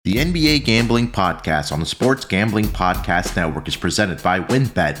The NBA Gambling Podcast on the Sports Gambling Podcast Network is presented by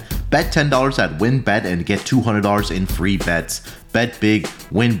WynnBET. Bet $10 at WynnBET and get $200 in free bets. Bet big,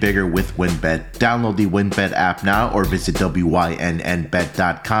 win bigger with WynnBET. Download the WynnBET app now or visit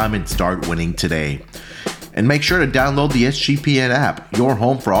wynnbet.com and start winning today. And make sure to download the SGPN app, your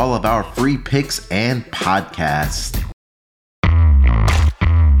home for all of our free picks and podcasts.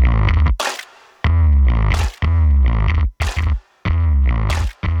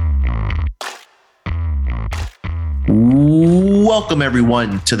 Welcome,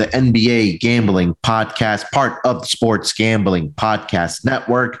 everyone, to the NBA Gambling Podcast, part of the Sports Gambling Podcast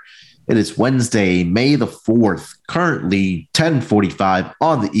Network. It is Wednesday, May the 4th, currently 10:45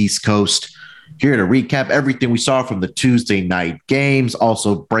 on the East Coast. Here to recap everything we saw from the Tuesday night games,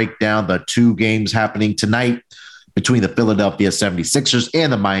 also break down the two games happening tonight between the Philadelphia 76ers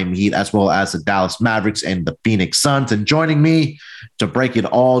and the Miami Heat, as well as the Dallas Mavericks and the Phoenix Suns. And joining me to break it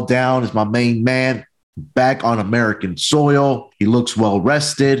all down is my main man, back on American soil. He looks well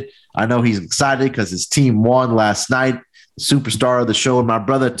rested. I know he's excited because his team won last night. The superstar of the show, my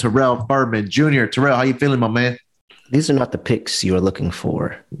brother Terrell Furman Jr. Terrell, how you feeling, my man? These are not the picks you are looking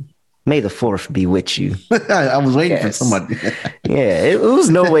for. May the 4th be with you. I was waiting for somebody. Yeah, it was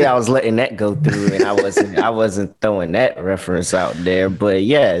no way I was letting that go through, and I wasn't throwing that reference out there. But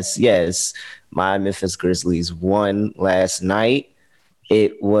yes, my Memphis Grizzlies won last night.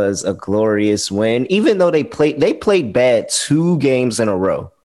 It was a glorious win, even though they played bad 2 games in a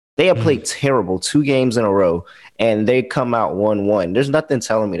row. They have played terrible 2 games in a row, and they come out 1-1. There's nothing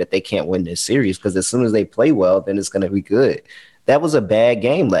telling me that they can't win this series, because as soon as they play well, then it's going to be good. That was a bad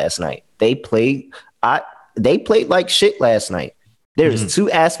game last night. They played like shit last night. There's 2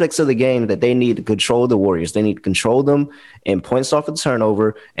 aspects of the game that they need to control the Warriors. They need to control them in points off of the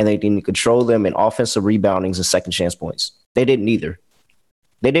turnover, and they need to control them in offensive reboundings and second chance points. They didn't either.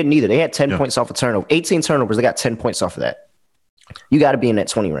 They had 10 points off of turnover. 18 turnovers. They got 10 points off of that. You got to be in that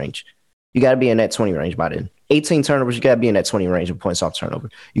 20 range. You got to be in that 20 range by then. 18 turnovers. You got to be in that 20 range of points off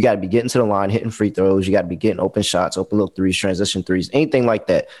turnover. You got to be getting to the line, hitting free throws. You got to be getting open shots, open look threes, transition threes, anything like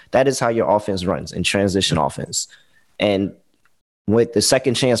that. That is how your offense runs in transition offense. And with the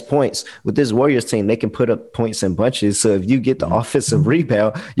second chance points, with this Warriors team, they can put up points in bunches. So if you get the offensive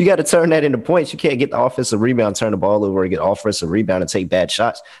rebound, you got to turn that into points. You can't get the offensive rebound, turn the ball over, and get offensive rebound and take bad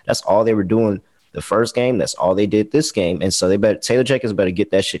shots. That's all they were doing the first game. That's all they did this game. And so Taylor Jenkins better get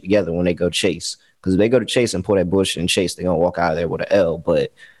that shit together when they go chase. Because if they go to chase and pull that bullshit and chase, they're going to walk out of there with an L.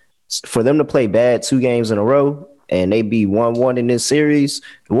 But for them to play bad 2 games in a row and they be 1-1 in this series,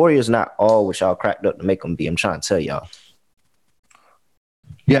 the Warriors not all what y'all cracked up to make them be. I'm trying to tell y'all.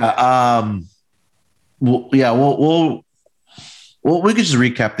 Yeah, we could just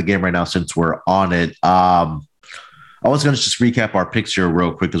recap the game right now since we're on it. I was going to just recap our picks here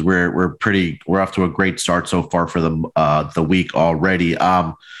real quick because we're off to a great start so far for the week already.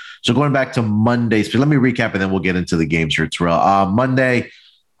 So going back to Mondays, let me recap and then we'll get into the games here, Terrell. Monday,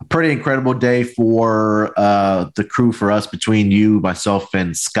 a pretty incredible day for the crew, for us, between you, myself,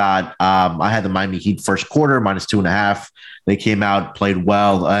 and Scott. I had the Miami Heat first quarter, -2.5. They came out, played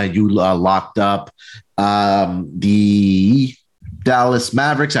well. You locked up the Dallas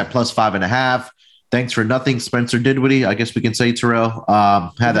Mavericks at +5.5. Thanks for nothing, Spencer Dinwiddie, I guess we can say, Terrell.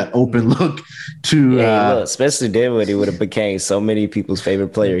 Had that open look to Spencer Dinwiddie would have became so many people's favorite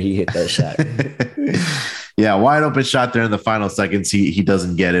player. He hit that shot. Yeah, wide open shot there in the final seconds. He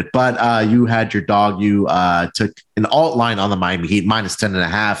doesn't get it. But you had your dog. You took an alt line on the Miami Heat,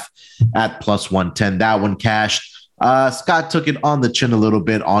 -10.5 at +110. That one cashed. Scott took it on the chin a little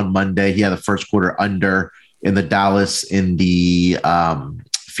bit on Monday. He had the first quarter under in the Dallas in the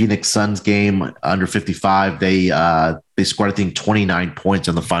Phoenix Suns game, under 55. They scored, I think, 29 points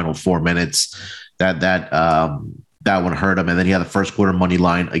in the final 4 minutes. That one hurt him. And then he had the first quarter money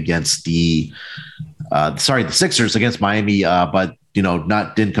line against the Sixers against Miami, but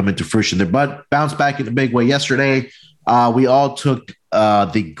didn't come into fruition there. But bounced back in a big way yesterday. We all took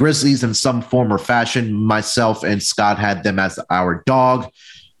the Grizzlies in some form or fashion. Myself and Scott had them as our dog.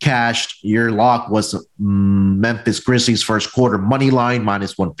 Cashed. Your lock was Memphis Grizzlies first quarter money line,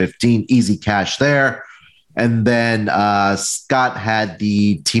 -115. Easy cash there. And then Scott had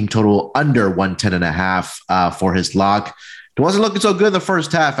the team total under 110.5 for his lock. It wasn't looking so good in the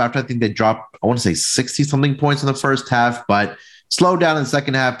first half after I think they dropped, I want to say 60-something points in the first half, but slowed down in the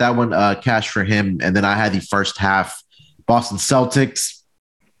second half. That one cashed for him. And then I had the first half Boston Celtics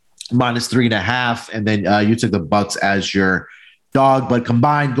 -3.5. And then you took the Bucks as your dog, but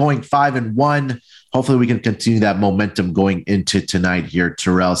combined going 5-1. Hopefully we can continue that momentum going into tonight here,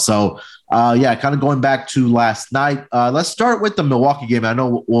 Terrell. So Yeah, kind of going back to last night. Let's start with the Milwaukee game. I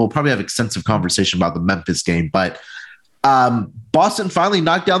know we'll probably have extensive conversation about the Memphis game, but Boston finally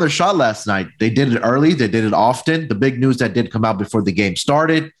knocked down their shot last night. They did it early. They did it often. The big news that did come out before the game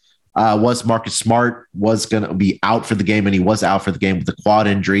started was Marcus Smart was going to be out for the game, and he was out for the game with a quad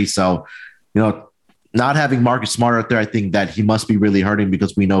injury. So, not having Marcus Smart out there, I think that he must be really hurting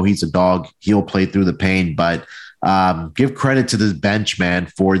because we know he's a dog. He'll play through the pain, but give credit to the bench, man,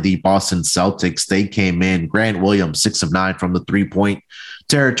 for the Boston Celtics. They came in. Grant Williams, 6 of 9 from the 3-point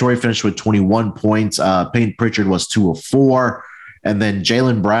territory, finished with 21 points. Payne Pritchard was 2 of 4. And then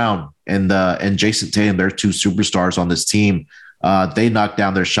Jaylen Brown and Jason Tatum, they're two superstars on this team. They knocked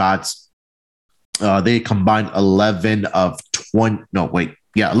down their shots. They combined 11 of 20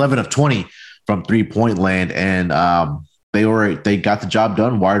 from 3-point land. And they got the job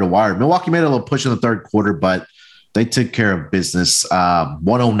done wire to wire. Milwaukee made a little push in the third quarter, but they took care of business,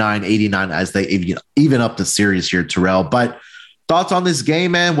 109-89 as they even up the series here, Terrell. But thoughts on this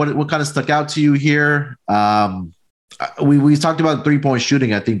game, man? What kind of stuck out to you here? We talked about 3-point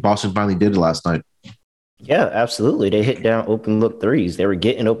shooting. I think Boston finally did it last night. Yeah, absolutely. They hit down open look threes. They were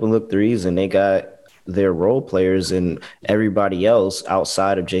getting open look threes, and they got their role players and everybody else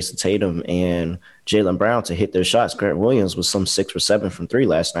outside of Jason Tatum and Jaylen Brown to hit their shots. Grant Williams was some 6 or 7 from 3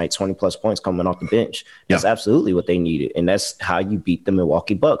 last night, 20-plus points coming off the bench. That's absolutely what they needed, and that's how you beat the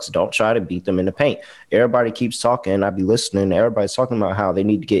Milwaukee Bucks. Don't try to beat them in the paint. Everybody keeps talking. I be listening. Everybody's talking about how they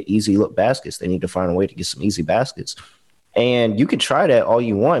need to get easy look baskets. They need to find a way to get some easy baskets. And you can try that all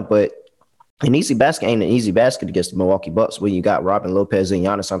you want, but an easy basket ain't an easy basket against the Milwaukee Bucks when you got Robin Lopez and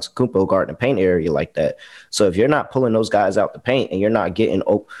Giannis Antetokounmpo guarding the paint area like that. So if you're not pulling those guys out the paint and you're not getting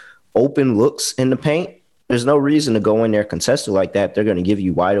open looks in the paint, there's no reason to go in there contested like that. They're going to give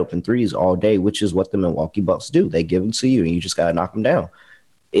you wide open threes all day, which is what the Milwaukee Bucks do. They give them to you, and you just got to knock them down.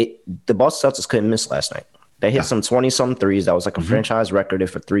 The Boston Celtics couldn't miss last night. They hit some 20-something threes. That was like a franchise record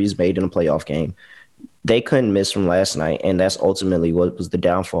if a threes made in a playoff game. They couldn't miss from last night, and that's ultimately what was the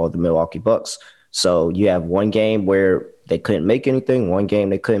downfall of the Milwaukee Bucks. So you have one game where they couldn't make anything, one game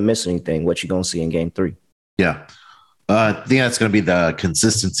they couldn't miss anything. What you going to see in game 3? Yeah. I think that's going to be the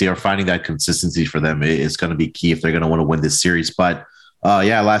consistency, or finding that consistency for them is going to be key if they're going to want to win this series. But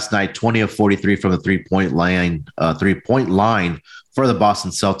last night, 20 of 43 from the 3-point line, for the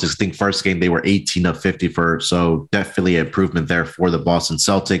Boston Celtics. I think first game they were 18 of 50 so definitely an improvement there for the Boston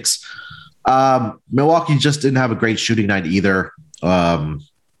Celtics. Milwaukee just didn't have a great shooting night either. From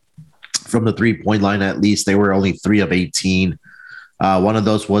the 3-point line, at least, they were only 3 of 18. One of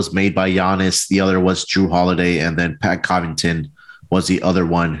those was made by Giannis. The other was Jrue Holiday, and then Pat Covington was the other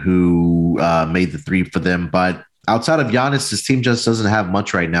one who made the 3 for them. But outside of Giannis, this team just doesn't have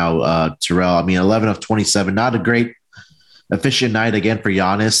much right now, Terrell. I mean, 11 of 27, not a great efficient night again for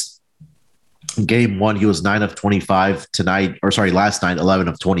Giannis. Game 1, he was 9 of 25 last night, 11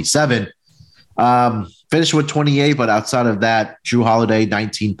 of 27. Finished with 28, but outside of that, Jrue Holiday,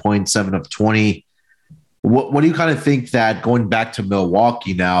 19.7 of 20. What do you kind of think that going back to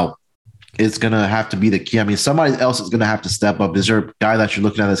Milwaukee now is going to have to be the key? I mean, somebody else is going to have to step up. Is there a guy that you're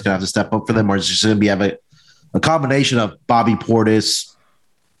looking at that's going to have to step up for them, or is it just going to be a combination of Bobby Portis,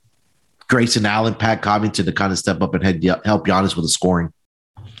 Grayson Allen, Pat Covington to kind of step up and help Giannis with the scoring?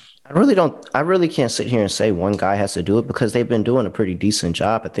 I really can't sit here and say one guy has to do it because they've been doing a pretty decent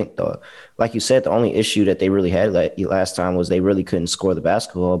job. I think, like you said, the only issue that they really had last time was they really couldn't score the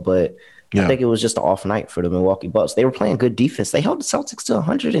basketball. But I think it was just an off night for the Milwaukee Bucks. They were playing good defense. They held the Celtics to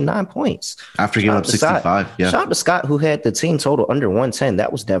 109 points. After giving up 65. Shout out to Scott, who had the team total under 110.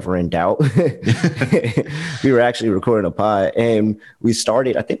 That was never in doubt. We were actually recording a pod, and we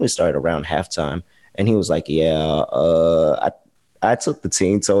started around halftime. And he was like, I took the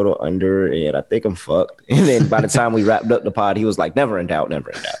team total under, and I think I'm fucked. And then by the time we wrapped up the pod, he was like, never in doubt, never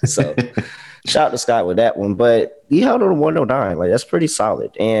in doubt. So shout out to Scott with that one. But he held on to 109. Like, that's pretty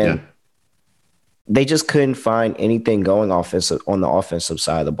solid. And they just couldn't find anything going on the offensive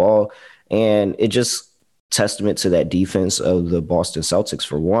side of the ball. And it just testament to that defense of the Boston Celtics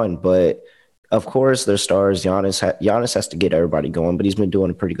for one. But of course, their stars, Giannis has to get everybody going, but he's been doing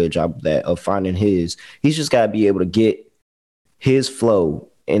a pretty good job of that, of finding his. He's just got to be able to get his flow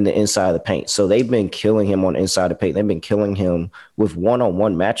in the inside of the paint. So they've been killing him on the inside of the paint. They've been killing him with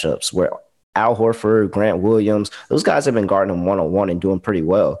one-on-one matchups where Al Horford, Grant Williams, those guys have been guarding him one-on-one and doing pretty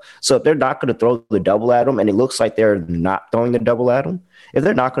well. So if they're not going to throw the double at him, and it looks like they're not throwing the double at him, if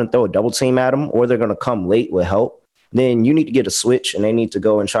they're not going to throw a double team at him, or they're going to come late with help, then you need to get a switch, and they need to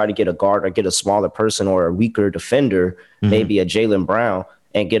go and try to get a guard or get a smaller person or a weaker defender, maybe a Jaylen Brown,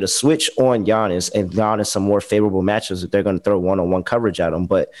 and get a switch on Giannis and Giannis some more favorable matches that they're going to throw one-on-one coverage at him.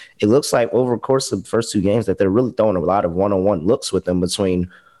 But it looks like over the course of the first 2 games that they're really throwing a lot of one-on-one looks with them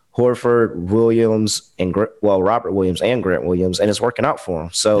between Horford, Williams, and Robert Williams and Grant Williams, and it's working out for him.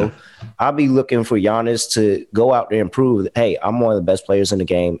 So I'll be looking for Giannis to go out there and prove that, hey, I'm one of the best players in the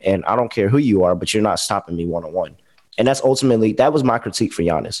game, and I don't care who you are, but you're not stopping me one-on-one. And that was my critique for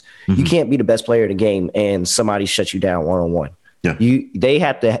Giannis. Mm-hmm. You can't be the best player in the game and somebody shut you down one-on-one. Yeah. They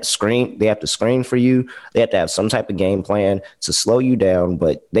have to screen. They have to screen for you. They have to have some type of game plan to slow you down,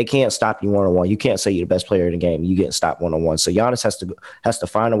 but they can't stop you one-on-one. You can't say you're the best player in the game. You getting stopped one-on-one. So Giannis has to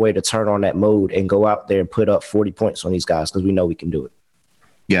find a way to turn on that mode and go out there and put up 40 points on these guys because we know we can do it.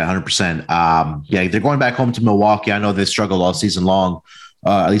 Yeah, 100%. They're going back home to Milwaukee. I know they struggled all season long,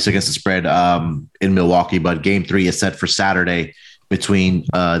 at least against the spread in Milwaukee, but Game 3 is set for Saturday between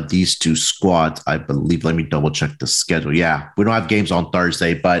these 2 squads, I believe. Let me double check the schedule. Yeah, we don't have games on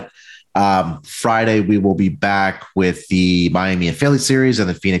Thursday, but Friday we will be back with the Miami and Philly series and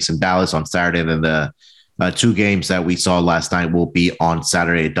the Phoenix and Dallas on Saturday. And then the 2 games that we saw last night will be on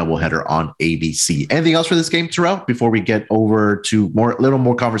Saturday, a doubleheader on ABC. Anything else for this game, Terrell, before we get over to a little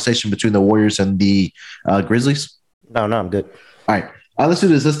more conversation between the Warriors and the Grizzlies? No, I'm good. All right. Let's do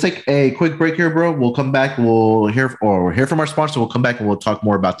this. Let's take a quick break here, bro. We'll come back. We'll hear from our sponsor. We'll come back and we'll talk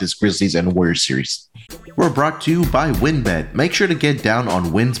more about this Grizzlies and Warriors series. We're brought to you by WynnBET. Make sure to get down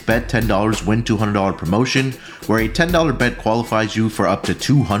on Wynn's Bet $10 win $200 promotion, where a $10 bet qualifies you for up to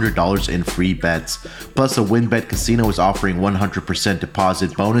 $200 in free bets. Plus, the WynnBET Casino is offering 100%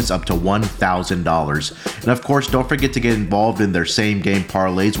 deposit bonus up to $1,000. And of course, don't forget to get involved in their same game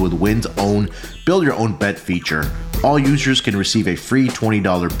parlays with Wynn's own Build Your Own Bet feature. All users can receive a free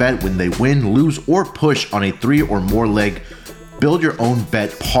 $20 bet when they win, lose, or push on a 3 or more leg Build Your Own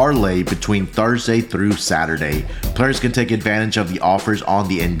Bet parlay between Thursday through Saturday. Players can take advantage of the offers on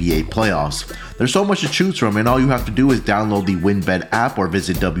the NBA playoffs. There's so much to choose from, and all you have to do is download the WynnBET app or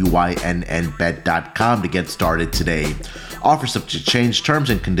visit wynnbet.com to get started today. Offer subject to change,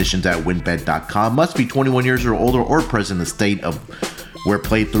 terms and conditions at wynnbet.com. Must be 21 years or older or present in the state of where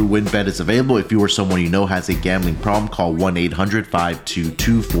playthrough WynnBET is available. If you or someone you know has a gambling problem, call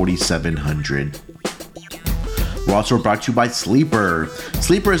 1-800-522-4700. We're also brought to you by Sleeper.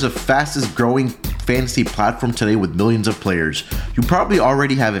 Sleeper is the fastest growing fantasy platform today with millions of players. You probably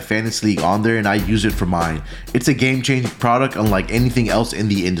already have a fantasy league on there, and I use it for mine. It's a game-changing product unlike anything else in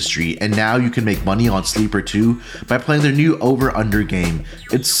the industry, and now you can make money on Sleeper too by playing their new over-under game.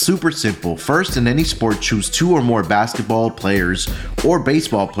 It's super simple. First, in any sport, choose 2 or more basketball players or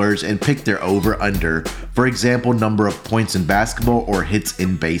baseball players and pick their over-under. For example, number of points in basketball or hits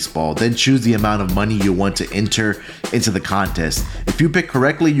in baseball. Then choose the amount of money you want to enter into the contest. If you pick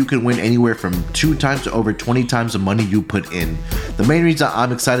correctly, you can win anywhere from 2 times to over 20 times the money you put in. The main reason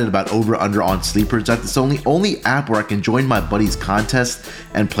I'm excited about Over Under on Sleeper is that it's the only app where I can join my buddies' contests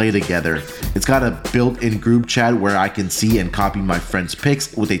and play together. It's got a built-in group chat where I can see and copy my friends'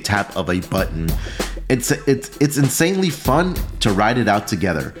 picks with a tap of a button. It's insanely fun to ride it out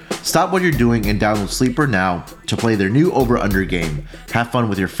together. Stop what you're doing and download Sleeper now to play their new over-under game. Have fun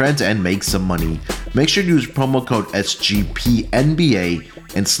with your friends and make some money. Make sure to use promo code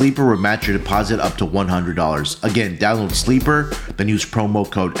SGPNBA and Sleeper will match your deposit up to $100. Again, download Sleeper, then use promo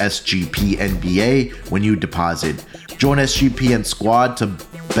code SGPNBA when you deposit. Join SGPN Squad to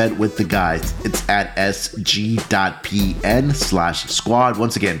bet with the guys. It's at sg.pn/squad.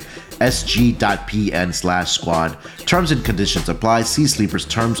 Once again, sg.pn/squad. Terms and conditions apply. See Sleeper's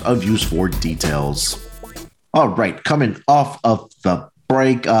terms of use for details. All right, coming off of the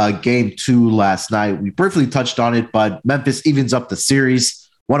break, game 2 last night. We briefly touched on it, but Memphis evens up the series.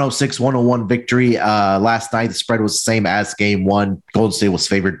 106-101 victory last night. The spread was the same as game 1. Golden State was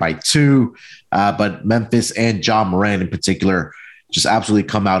favored by 2, but Memphis and Ja Morant in particular just absolutely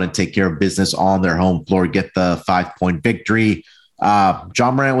come out and take care of business on their home floor, get the 5-point victory.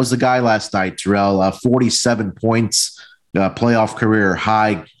 Ja Morant was the guy last night, Terrell. 47 points, playoff career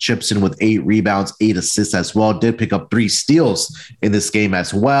high, chips in with 8 rebounds, 8 assists as well. Did pick up 3 steals in this game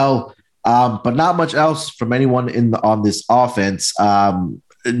as well. But not much else from anyone on this offense.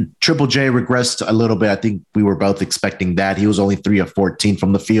 Triple J regressed a little bit. I think we were both expecting that. He was only 3 of 14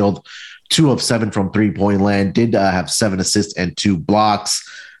 from the field, 2 of 7 from three-point land, did have 7 assists and 2 blocks.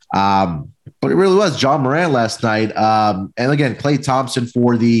 But it really was Ja Morant last night. And again, Klay Thompson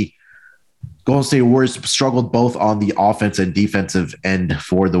for the Golden State Warriors struggled both on the offense and defensive end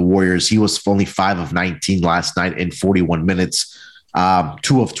for the Warriors. He was only 5 of 19 last night in 41 minutes,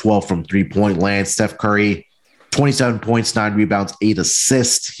 2 of 12 from three-point land. Steph Curry, 27 points, 9 rebounds, 8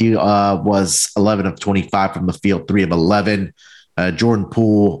 assists. He was 11 of 25 from the field, 3 of 11. Jordan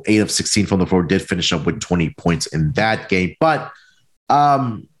Poole, 8 of 16 from the floor, did finish up with 20 points in that game. But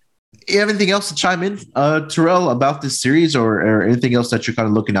you have anything else to chime in, Terrell, about this series or anything else that you're kind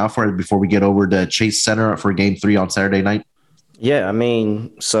of looking out for before we get over to Chase Center for Game 3 on Saturday night? Yeah, I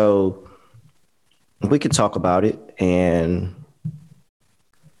mean, so we could talk about it. And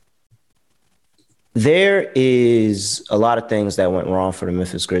there is a lot of things that went wrong for the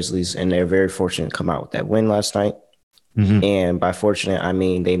Memphis Grizzlies, and they're very fortunate to come out with that win last night. Mm-hmm. And by fortunate, I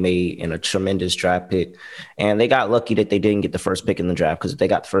mean they made a tremendous draft pick, and they got lucky that they didn't get the first pick in the draft, because if they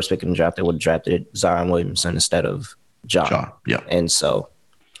got the first pick in the draft, they would have drafted Zion Williamson instead of Ja. Yeah. And so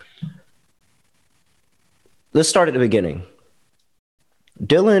let's start at the beginning.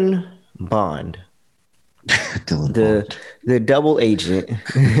 Dylan Bond, the double agent,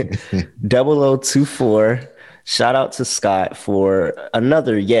 0024. Shout out to Scott for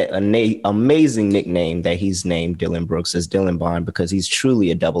another amazing nickname that he's named Dylan Brooks as Dylan Bond, because he's truly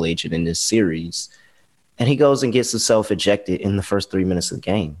a double agent in this series. And he goes and gets himself ejected in the first 3 minutes of the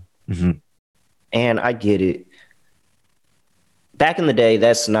game. Mm-hmm. And I get it. Back in the day,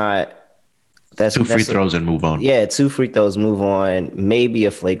 that's two free throws and move on. Yeah, 2 free throws, move on, maybe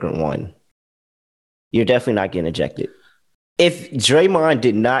a flagrant one. You're definitely not getting ejected. If Draymond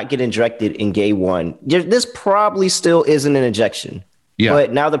did not get ejected in game 1, this probably still isn't an ejection. Yeah.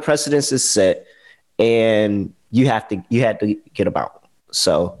 But now the precedence is set, and you had to get him out.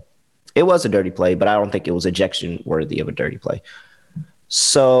 So it was a dirty play, but I don't think it was ejection worthy of a dirty play.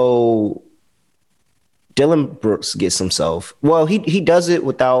 So Dylan Brooks gets himself. Well, he does it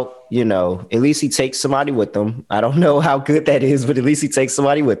without, at least he takes somebody with him. I don't know how good that is, but at least he takes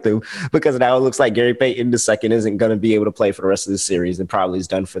somebody with him, because now it looks like Gary Payton II isn't going to be able to play for the rest of the series, and probably is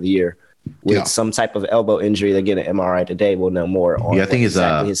done for the year with some type of elbow injury. They get an MRI today. We'll know more on I think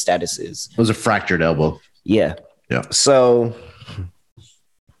exactly his status is. It was a fractured elbow. Yeah. Yeah. So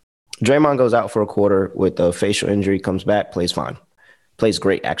Draymond goes out for a quarter with a facial injury, comes back, plays fine. Plays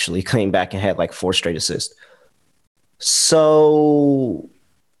great, actually. Came back and had like 4 straight assists. So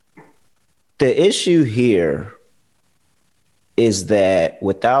the issue here is that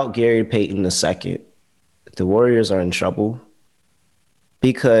without Gary Payton II, the Warriors are in trouble,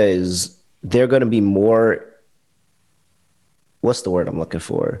 because they're going to be more, what's the word I'm looking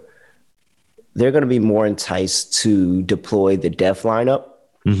for? They're going to be more enticed to deploy the depth lineup.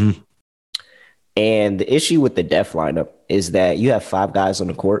 Mm-hmm. And the issue with the depth lineup is that you have 5 guys on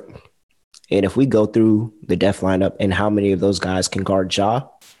the court. And if we go through the depth lineup and how many of those guys can guard Ja,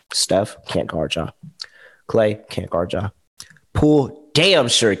 Steph can't guard Ja. Clay can't guard Ja. Poole damn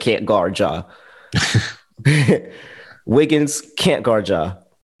sure can't guard Ja. Wiggins can't guard Ja.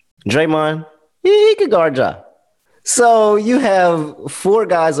 Draymond, he can guard Ja. So you have 4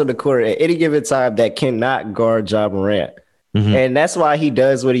 guys on the court at any given time that cannot guard Ja Morant. Mm-hmm. And that's why he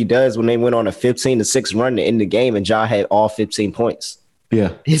does what he does when they went on a 15-6 run to end the game, and Ja had all 15 points.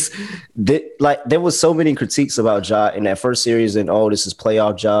 Yeah. There was so many critiques about Ja in that first series, and this is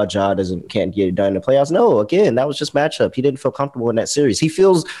playoff Ja. Ja can't get it done in the playoffs. No, again, that was just matchup. He didn't feel comfortable in that series. He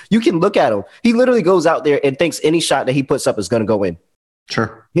feels, you can look at him. He literally goes out there and thinks any shot that he puts up is going to go in.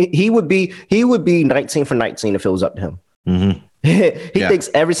 Sure. He would be 19 for 19 if it was up to him. Mm-hmm. He thinks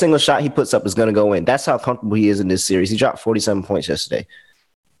every single shot he puts up is going to go in. That's how comfortable he is in this series. He dropped 47 points yesterday.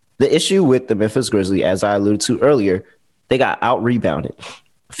 The issue with the Memphis Grizzlies, as I alluded to earlier, they got out-rebounded.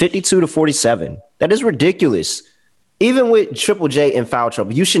 52-47. That is ridiculous. Even with Triple J in foul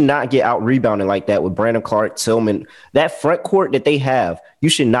trouble, you should not get out-rebounded like that with Brandon Clark, Tillman. That front court that they have, you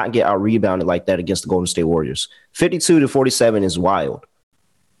should not get out-rebounded like that against the Golden State Warriors. 52-47 is wild.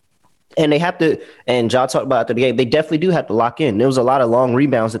 And they have to, and Ja talked about after the game, they definitely do have to lock in. There was a lot of long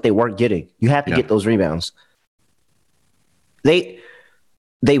rebounds that they weren't getting. You have to get those rebounds. They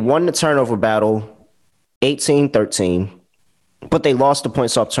won the turnover battle 18-13, but they lost the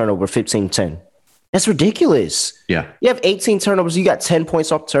points off turnover 15-10. That's ridiculous. Yeah. You have 18 turnovers, you got 10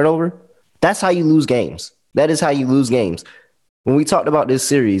 points off turnover. That's how you lose games. That is how you lose games. When we talked about this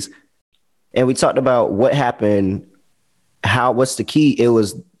series and we talked about what happened, what's the key? It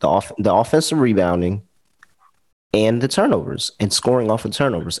was the offensive rebounding and the turnovers and scoring off of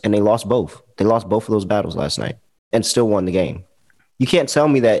turnovers. And they lost both. They lost both of those battles last night and still won the game. You can't tell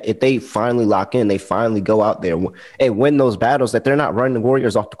me that if they finally lock in, they finally go out there and win those battles, that they're not running the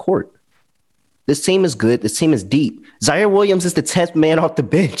Warriors off the court. This team is good. This team is deep. Zaire Williams is the 10th man off the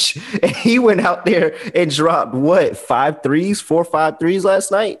bench. And he went out there and dropped, 4 or 5 threes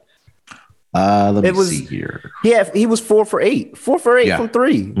last night? Let me see here. Yeah, he was 4 for 8. 4 for 8 from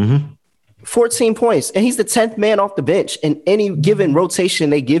 3. Mm-hmm. 14 points. And he's the 10th man off the bench. In any given rotation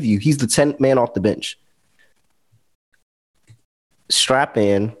they give you, he's the 10th man off the bench. strap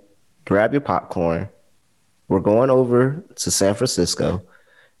in, grab your popcorn. We're going over to San Francisco,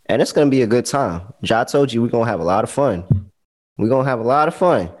 and it's going to be a good time. Ja told you we're going to have a lot of fun. We're going to have a lot of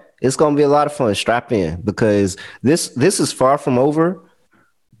fun. It's going to be a lot of fun. Strap in, because this is far from over,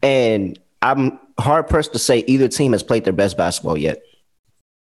 and I'm hard pressed to say either team has played their best basketball yet.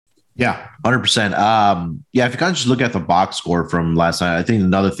 Yeah, 100%. Yeah, if you kind of just look at the box score from last night, I think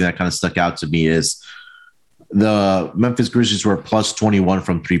another thing that kind of stuck out to me is the Memphis Grizzlies were plus 21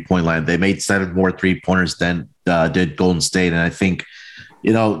 from 3-point line. They made 7 more 3-pointers than did Golden State. And I think,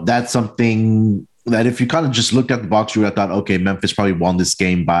 that's something that if you kind of just looked at the box score, I thought, okay, Memphis probably won this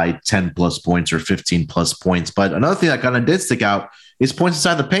game by 10 plus points or 15 plus points. But another thing that kind of did stick out is points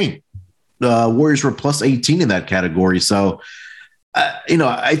inside the paint. The Warriors were plus 18 in that category. So,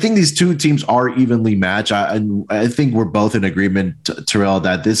 I think these two teams are evenly matched. I think we're both in agreement, Terrell,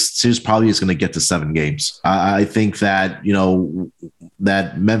 that this series probably is going to get to 7 games. I think that,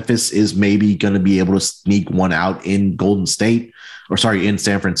 that Memphis is maybe going to be able to sneak one out in in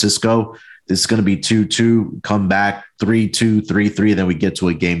San Francisco. This is going to be 2-2, come back 3-2, 3-3, then we get to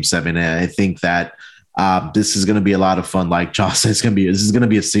a game 7. And I think that this is going to be a lot of fun. Like Josh said, this is going to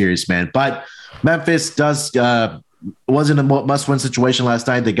be a series, man. But Memphis wasn't a must-win situation last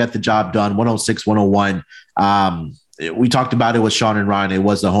night. They got the job done, 106-101. We talked about it with Sean and Ryan. It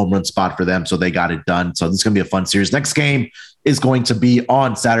was the home run spot for them, so they got it done. So this is going to be a fun series. Next game is going to be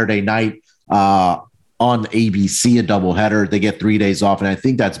on Saturday night on ABC, a doubleheader. They get 3 days off, and I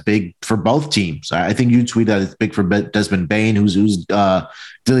think that's big for both teams. I think you tweeted that it's big for Desmond Bane, who's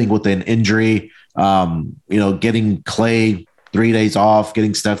dealing with an injury. Getting Clay 3 days off,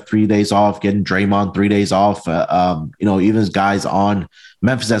 getting Steph 3 days off, getting Draymond 3 days off. Even as guys on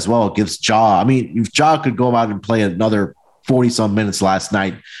Memphis as well, it gives Ja. I mean, if Ja could go out and play another 40-some minutes last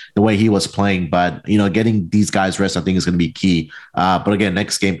night, the way he was playing, but getting these guys rest, I think is going to be key. But again,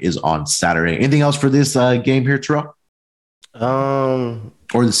 next game is on Saturday. Anything else for this game here, Terrell? Or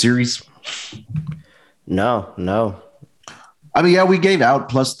the series? No. I mean, yeah, we gave out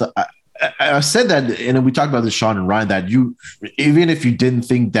plus the. I said that, and we talked about this, Sean and Ryan, that even if you didn't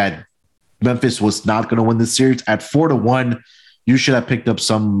think that Memphis was not going to win this series at 4-1, you should have picked up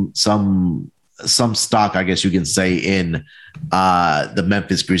some stock, I guess you can say, in the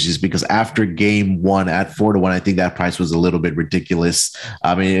Memphis Grizzlies, because after game 1 at 4-1, I think that price was a little bit ridiculous.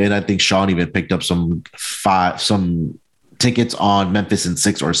 I mean, and I think Sean even picked up some tickets on Memphis in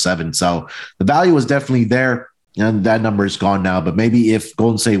 6 or 7. So the value was definitely there. And that number is gone now. But maybe if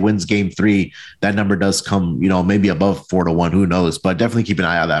Golden State wins game 3, that number does come, maybe above 4-1. Who knows? But definitely keep an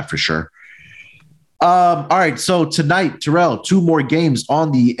eye on that for sure. All right. So tonight, Terrell, 2 more games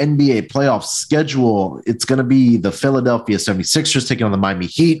on the NBA playoff schedule. It's going to be the Philadelphia 76ers taking on the Miami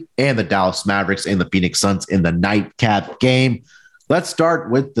Heat and the Dallas Mavericks and the Phoenix Suns in the nightcap game. Let's start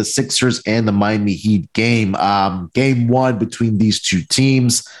with the Sixers and the Miami Heat game. Game 1 between these two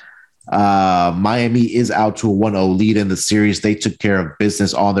teams. Miami is out to a 1-0 lead in the series. They took care of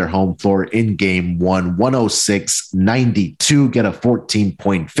business on their home floor in game 1, 106-92, get a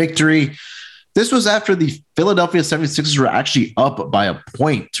 14-point victory. This was after the Philadelphia 76ers were actually up by a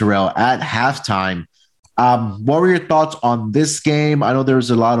point, Terrell, at halftime. What were your thoughts on this game? I know there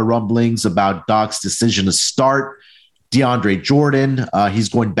was a lot of rumblings about Doc's decision to start DeAndre Jordan. He's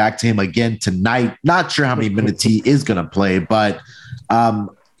going back to him again tonight. Not sure how many minutes he is going to play, but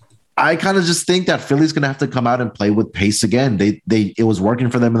I kind of just think that Philly's going to have to come out and play with pace again. It was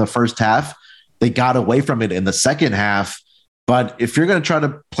working for them in the first half. They got away from it in the second half. But if you're going to try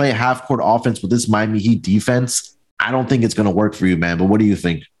to play a half-court offense with this Miami Heat defense, I don't think it's going to work for you, man. But what do you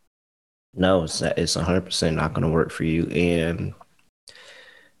think? No, it's 100% not going to work for you. And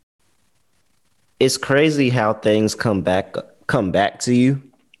it's crazy how things come back to you,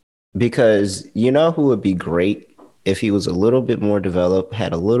 because you know who would be great if he was a little bit more developed,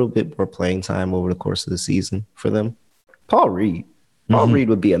 had a little bit more playing time over the course of the season for them? Paul Reed. Paul Reed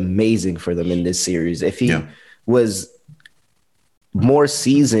would be amazing for them in this series if he was more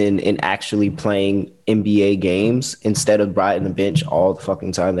seasoned in actually playing NBA games instead of riding the bench all the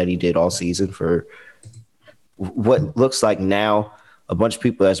fucking time that he did all season for what looks like now a bunch of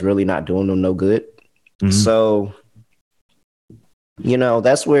people that's really not doing them no good. So,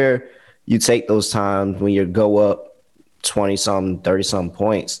 that's where you take those times when you go up 20-some, 30-some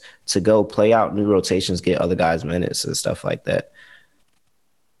points to go play out new rotations, get other guys minutes and stuff like that.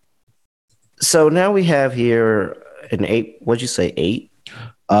 So now we have here an 8. What'd you say, 8?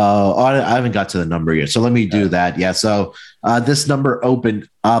 I haven't got to the number yet. So let me do that. Yeah. So this number opened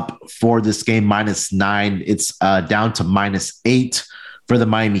up for this game -9. It's down to -8 for the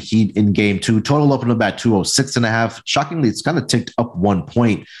Miami Heat in game 2. Total opened up at 206.5. Shockingly, it's kind of ticked up 1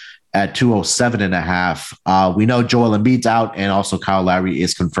 point at 207.5. We know Joel Embiid's out, and also Kyle Lowry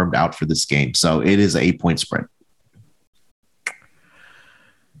is confirmed out for this game. So it is an 8-point spread.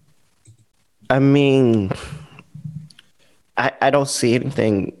 I mean, I don't see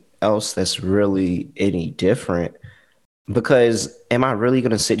anything else that's really any different, because am I really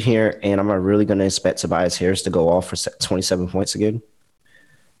going to sit here and am I really going to expect Tobias Harris to go off for 27 points again?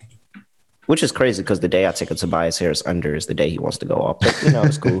 Which is crazy, because the day I take a Tobias Harris under is the day he wants to go off. But,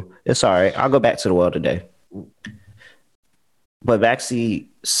 it's cool. It's all right. I'll go back to the well today. But Maxey,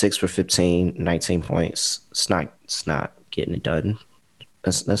 6 for 15, 19 points. It's not getting it done.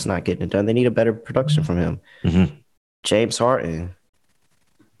 That's not getting it done. They need a better production from him. Mm-hmm. James Harden,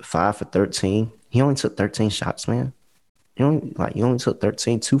 5 for 13. He only took 13 shots, man. You only took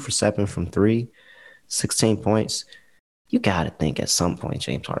 13, 2 for 7 from 3, 16 points. You got to think at some point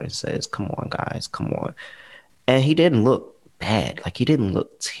James Harden says, come on, guys, come on. And he didn't look bad. Like, he didn't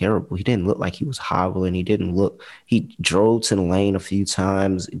look terrible. He didn't look like he was hobbling. He drove to the lane a few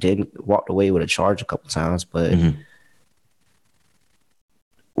times, walked away with a charge a couple times, but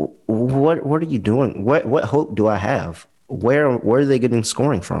what are you doing? What hope do I have? Where are they getting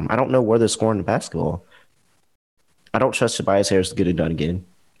scoring from? I don't know where they're scoring the basketball. I don't trust Tobias Harris to get it done again.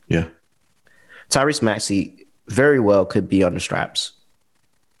 Yeah. Tyrese Maxey very well could be on the straps.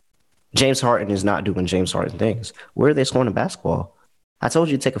 James Harden is not doing James Harden things. Where are they scoring the basketball? I told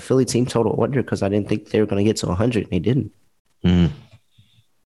you to take a Philly team total under because I didn't think they were going to get to 100, and they didn't.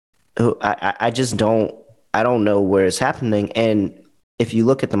 I just don't. I don't know where it's happening. And if you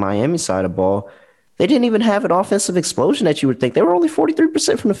look at the Miami side of the ball, they didn't even have an offensive explosion that you would think. They were only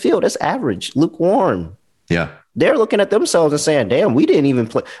 43% from the field. That's average, lukewarm. Yeah. They're looking at themselves and saying, damn, we didn't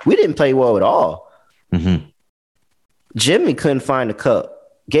play well at all. Mm-hmm. Jimmy couldn't find a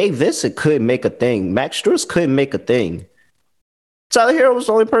cup. Gabe Vincent couldn't make a thing. Max Strus couldn't make a thing. Tyler Hero was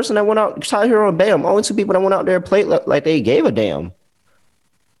the only person that went out. Tyler Hero and Bam, only two people that went out there and played like they gave a damn.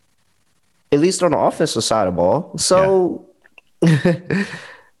 At least on the offensive side of the ball. So I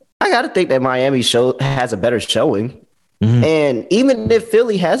got to think that Miami has a better showing. Mm-hmm. And even if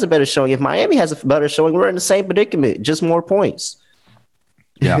Philly has a better showing, if Miami has a better showing, we're in the same predicament, just more points.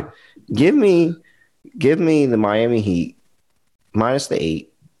 Yeah. Give me the Miami Heat minus the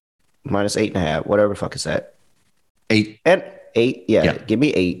 8, minus 8.5, whatever the fuck is that. 8. And 8, yeah. Give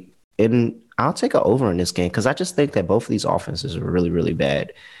me 8. And I'll take an over in this game because I just think that both of these offenses are really, really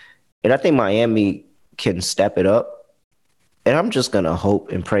bad. And I think Miami can step it up. And I'm just going to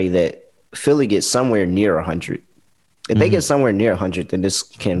hope and pray that Philly gets somewhere near 100. If they get somewhere near 100, then this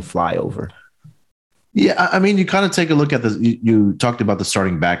can fly over. Yeah, I mean, you kind of take a look at this. You talked about the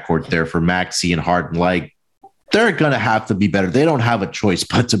starting backcourt there for Maxey and Harden. Like, they're going to have to be better. They don't have a choice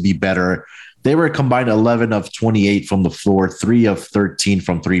but to be better. They were combined 11 of 28 from the floor, 3 of 13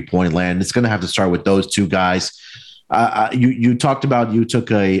 from three-point land. It's going to have to start with those two guys. You talked about you took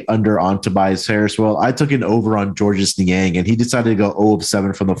a under on Tobias Harris. Well, I took an over on Georges Niang, and he decided to go 0 of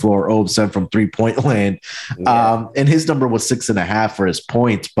 7 from the floor, 0 of 7 from three-point land. Yeah. And his number was 6.5 for his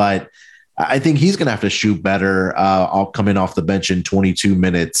points, but I think he's going to have to shoot better. I'll come in off the bench in 22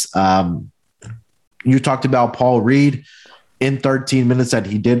 minutes. You talked about Paul Reed. In 13 minutes that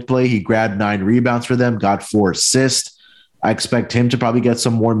he did play, he grabbed 9 rebounds for them, got 4 assists. I expect him to probably get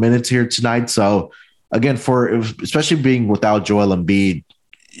some more minutes here tonight. So, again, especially being without Joel Embiid,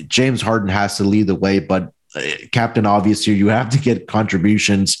 James Harden has to lead the way. But Captain Obvious here, you have to get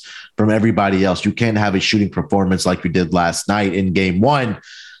contributions from everybody else. You can't have a shooting performance like we did last night in game 1.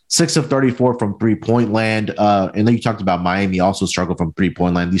 6 of 34 from three-point land. And then you talked about Miami also struggled from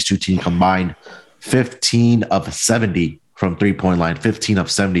three-point land. These two teams combined 15 of 70 from three-point line, 15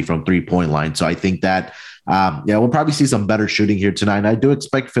 of 70 from three-point line. So I think that, we'll probably see some better shooting here tonight. And I do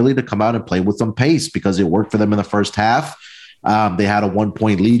expect Philly to come out and play with some pace because it worked for them in the first half. They had a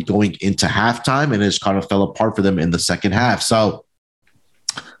 1-point lead going into halftime, and it just kind of fell apart for them in the second half. So,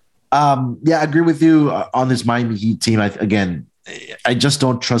 I agree with you on this Miami Heat team. I just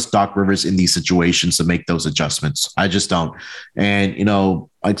don't trust Doc Rivers in these situations to make those adjustments. I just don't. And,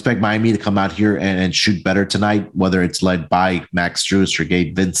 I expect Miami to come out here and shoot better tonight, whether it's led by Max Strus or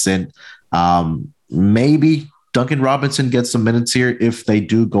Gabe Vincent. Maybe Duncan Robinson gets some minutes here if they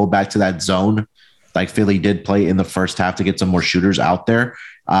do go back to that zone like Philly did play in the first half to get some more shooters out there.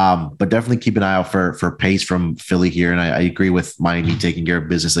 But definitely keep an eye out for pace from Philly here. And I agree with Miami taking care of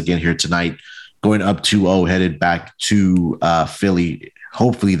business again here tonight, going up 2-0, headed back to Philly.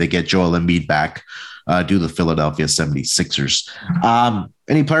 Hopefully they get Joel Embiid back. due to the Philadelphia 76ers.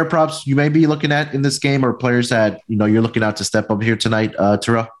 Any player props you may be looking at in this game, or players that you're looking out to step up here tonight,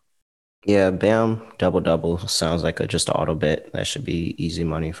 Terrell? Yeah, Bam, double sounds like just an auto bet. That should be easy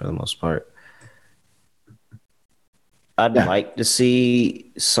money for the most part. I'd like to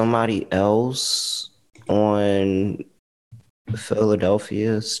see somebody else on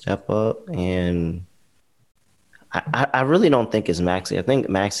Philadelphia step up, and I really don't think it's Maxey. I think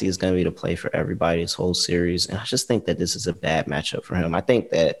Maxey is going to be the play for everybody this whole series, and I just think that this is a bad matchup for him. I think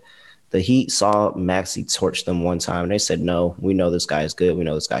that the Heat saw Maxey torch them one time, and they said, no, we know this guy is good. We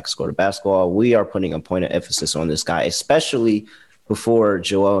know this guy can score the basketball. We are putting a point of emphasis on this guy, especially before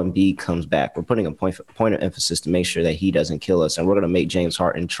Joel Embiid comes back. We're putting a point of emphasis to make sure that he doesn't kill us, and we're going to make James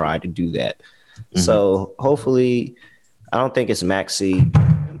Harden try to do that. Mm-hmm. So hopefully, I don't think it's Maxey,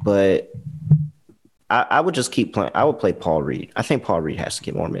 but I would just keep playing. I would play Paul Reed. I think Paul Reed has to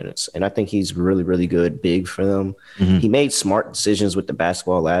get more minutes, and I think he's really, really good big for them. Mm-hmm. He made smart decisions with the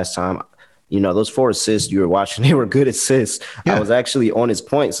basketball last time. Those 4 assists you were watching, they were good assists. Yeah. I was actually on his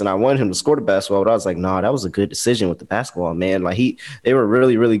points, and I wanted him to score the basketball, but I was like, no, that was a good decision with the basketball, man. Like they were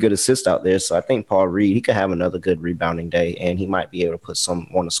really, really good assists out there. So I think Paul Reed, he could have another good rebounding day, and he might be able to put some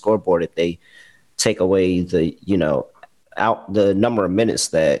on the scoreboard if they take away the number of minutes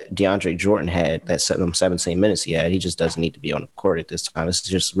that DeAndre Jordan had, that 17 minutes he had. He just doesn't need to be on the court at this time. This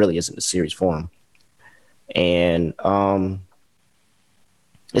just really isn't the series for him. And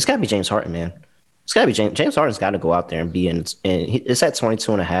it's got to be James Harden, man. It's got to be James Harden's got to go out there and be in. And it's at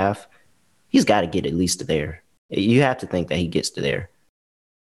 22.5. He's got to get at least to there. You have to think that he gets to there.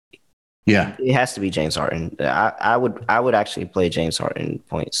 Yeah, it has to be James Harden. I would actually play James Harden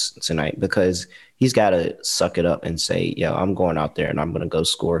points tonight, because he's got to suck it up and say, yo, I'm going out there and I'm going to go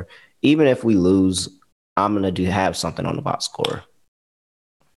score. Even if we lose, I'm going to have something on the box score.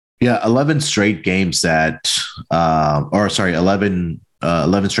 Yeah, 11 straight games 11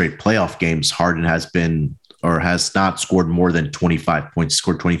 straight playoff games, Harden has not scored more than 25 points. He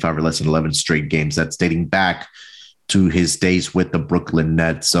scored 25 or less in 11 straight games. That's dating back to his days with the Brooklyn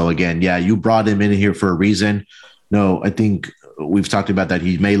Nets. So again, yeah, you brought him in here for a reason. No, I think we've talked about that.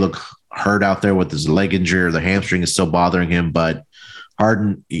 He may look hurt out there with his leg injury, or the hamstring is still bothering him, but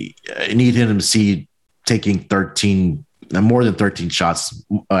Harden, you need him to see taking more than 13 shots,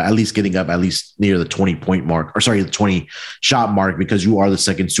 at least getting up at least near the 20-point mark, the 20-shot mark, because you are the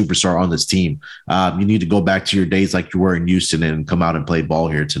second superstar on this team. You need to go back to your days like you were in Houston and come out and play ball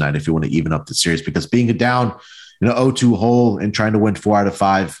here tonight if you want to even up the series, because being down 0-2 hole and trying to win 4 out of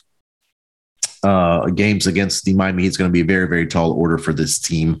 5 games against the Miami Heat is going to be a very, very tall order for this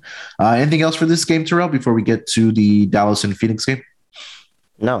team. Anything else for this game, Terrell, before we get to the Dallas and Phoenix game?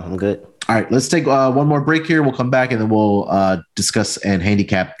 No, I'm good. All right, let's take one more break here. We'll come back and then we'll discuss and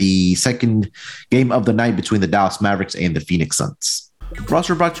handicap the second game of the night between the Dallas Mavericks and the Phoenix Suns.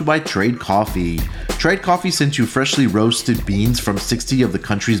 Roster brought to you by Trade Coffee. Trade Coffee sends you freshly roasted beans from 60 of the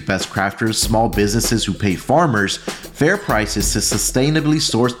country's best crafters, small businesses who pay farmers fair prices to sustainably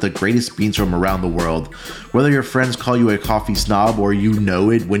source the greatest beans from around the world. Whether your friends call you a coffee snob or you know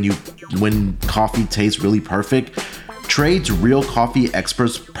it when coffee tastes really perfect, Trade's real coffee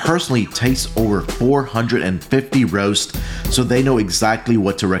experts personally taste over 450 roasts, so they know exactly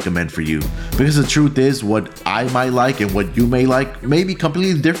what to recommend for you. Because the truth is, what I might like and what you may like may be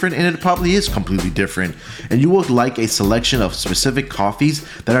completely different, and it probably is completely different. And you will like a selection of specific coffees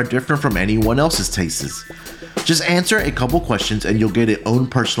that are different from anyone else's tastes. Just answer a couple questions and you'll get your own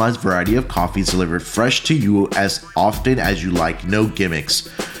personalized variety of coffees delivered fresh to you as often as you like, no gimmicks.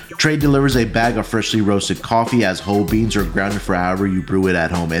 Trade delivers a bag of freshly roasted coffee as whole beans are grounded for however you brew it at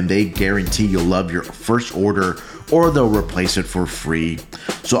home, and they guarantee you'll love your first order or they'll replace it for free.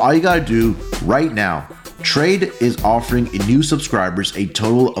 So all you gotta do right now, Trade is offering new subscribers a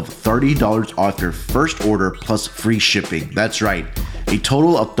total of $30 off your first order plus free shipping. That's right, a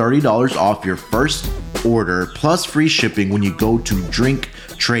total of $30 off your first order plus free shipping when you go to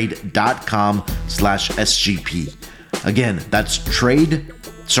drinktrade.com/SGP. Again, that's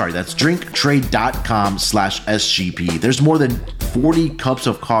drinktrade.com/SGP. There's more than 40 cups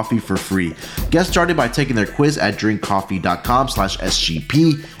of coffee for free. Get started by taking their quiz at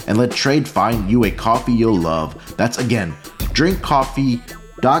drinkcoffee.com/SGP and let Trade find you a coffee you'll love. That's again,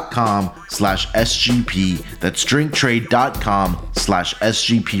 drinkcoffee.com/SGP. That's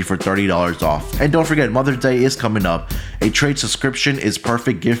drinktrade.com/SGP for $30 off. And don't forget, Mother's Day is coming up. A Trade subscription is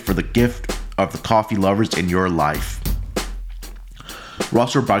perfect gift for the gift of the coffee lovers in your life.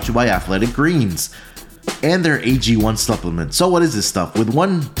 Roster brought to you by Athletic Greens. and their AG1 supplement. So what is this stuff? With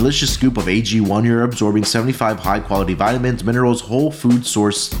one delicious scoop of AG1, you're absorbing 75 high-quality vitamins, minerals, whole food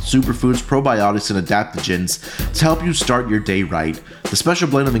source, superfoods, probiotics, and adaptogens to help you start your day right. The special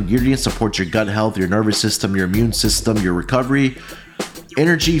blend of ingredients supports your gut health, your nervous system, your immune system, your recovery,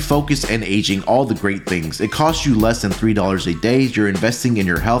 energy, focus, and aging, all the great things. It costs you less than $3 a day. You're investing in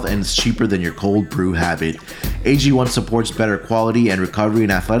your health, and it's cheaper than your cold brew habit. AG1 supports better quality and recovery,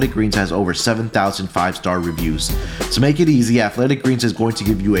 and Athletic Greens has over 7,000 5-star reviews. To make it easy, Athletic Greens is going to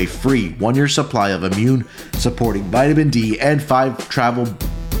give you a free 1-year supply of immune-supporting vitamin D and 5 travel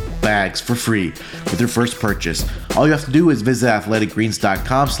bags for free with your first purchase. All you have to do is visit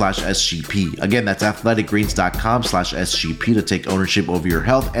athleticgreens.com/SGP. Again, that's athleticgreens.com/SGP to take ownership over your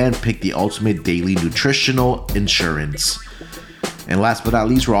health and pick the ultimate daily nutritional insurance. And last but not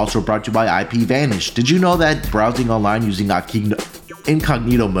least, we're also brought to you by IPVanish. Did you know that browsing online using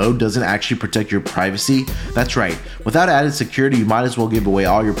incognito mode doesn't actually protect your privacy? That's right. Without added security, you might as well give away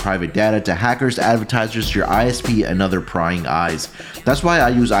all your private data to hackers, advertisers, your ISP, and other prying eyes. That's why I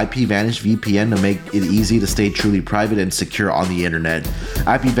use IPVanish VPN to make it easy to stay truly private and secure on the internet.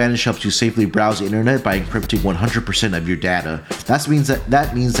 IPVanish helps you safely browse the internet by encrypting 100% of your data. That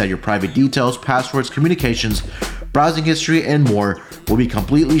means that your private details, passwords, communications, browsing history, and more will be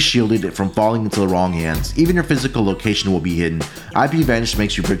completely shielded from falling into the wrong hands. Even your physical location will be hidden. IPVanish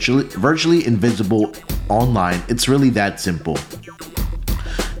makes you virtually invisible online. It's really that simple.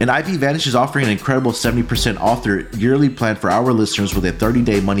 And IPVanish is offering an incredible 70% off their yearly plan for our listeners with a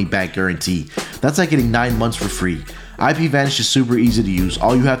 30-day money-back guarantee. That's like getting 9 months for free. IPVanish is super easy to use.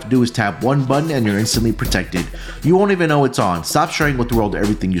 All you have to do is tap one button and you're instantly protected. You won't even know it's on. Stop sharing with the world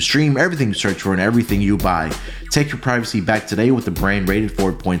everything you stream, everything you search for, and everything you buy. Take your privacy back today with the brand rated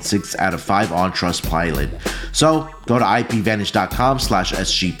 4.6 out of 5 on Trustpilot. So go to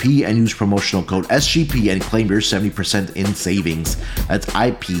ipvanish.com/SGP and use promotional code SGP and claim your 70% in savings. That's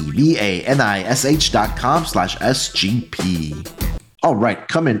ipvanish.com/SGP. All right,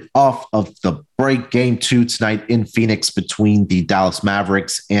 coming off of the break, game 2 tonight in Phoenix between the Dallas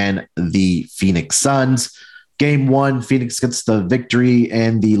Mavericks and the Phoenix Suns. Game 1, Phoenix gets the victory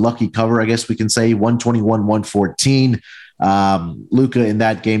and the lucky cover, I guess we can say, 121-114. Luka in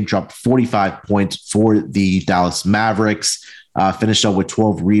that game dropped 45 points for the Dallas Mavericks, finished up with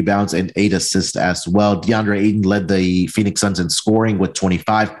 12 rebounds and 8 assists as well. DeAndre Ayton led the Phoenix Suns in scoring with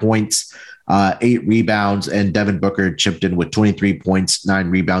 25 points. 8 rebounds, and Devin Booker chipped in with 23 points, 9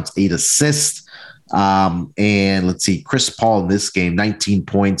 rebounds, 8 assists. And let's see, Chris Paul in this game, 19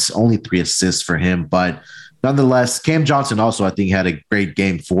 points, only 3 assists for him. But nonetheless, Cam Johnson also, I think, had a great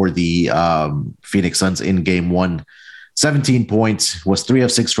game for the Phoenix Suns in game 1. 17 points, was 3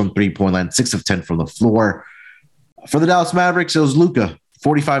 of 6 from three-point line, 6 of 10 from the floor. For the Dallas Mavericks, it was Luka,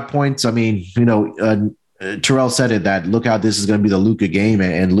 45 points. I mean, Terrell said it, that look out, this is going to be the Luka game,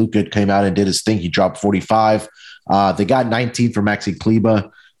 and Luka came out and did his thing. He dropped 45. They got 19 from Maxi Kleba,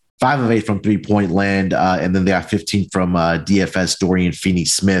 5 of 8 from three-point land, and then they got 15 from DFS Dorian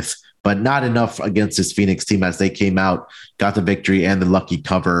Finney-Smith, but not enough against this Phoenix team as they came out, got the victory and the lucky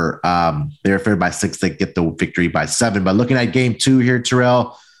cover. They were favored by 6. They get the victory by 7. But looking at game 2 here,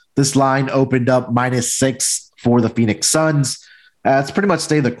 Terrell, this line opened up -6 for the Phoenix Suns. It's pretty much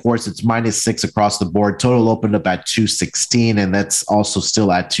stay the course. It's -6 across the board. Total opened up at 216, and that's also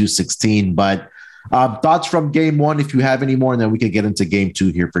still at 216. But thoughts from game 1, if you have any more, and then we could get into game 2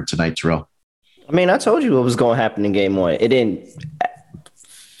 here for tonight, Terrell. I mean, I told you what was going to happen in game 1. It didn't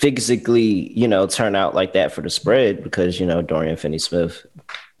physically, turn out like that for the spread because, Dorian Finney-Smith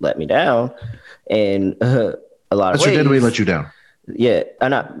let me down. And a lot of ways. Spencer Dinwiddie let you down. Yeah,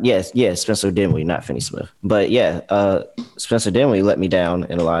 Spencer Dinwiddie, not Finney-Smith. But yeah, Spencer Dinwiddie let me down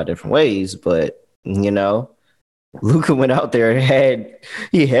in a lot of different ways. But, Luka went out there and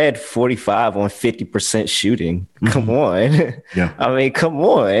had 45 on 50% shooting. Come on. Yeah. I mean, come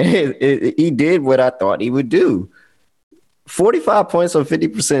on. He did what I thought he would do. 45 points on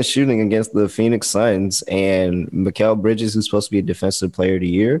 50% shooting against the Phoenix Suns, and Mikal Bridges, who's supposed to be a defensive player of the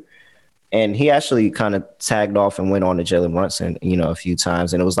year. And he actually kind of tagged off and went on to Jalen Brunson, a few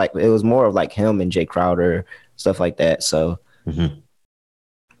times. And it was more of like him and Jay Crowder, stuff like that. So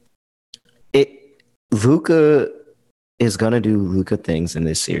Luka is going to do Luka things in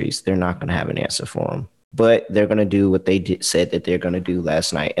this series. They're not going to have an answer for him, but they're going to do what they said that they're going to do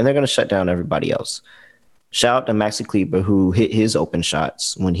last night. And they're going to shut down everybody else. Shout out to Maxi Kleber, who hit his open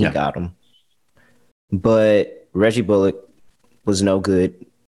shots when he got them. But Reggie Bullock was no good.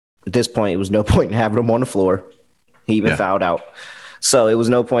 At this point, it was no point in having him on the floor. He even fouled out. So it was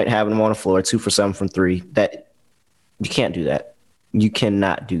no point in having him on the floor, 2 for 7 from 3. That you can't do that. You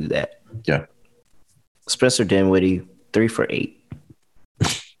cannot do that. Yeah. Spencer Dinwiddie, 3 for 8.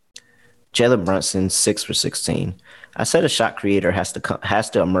 Jalen Brunson, 6 for 16. I said a shot creator has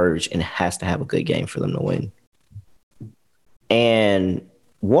to emerge and has to have a good game for them to win. And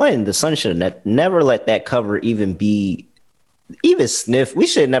the Suns should have never let that cover even sniff. We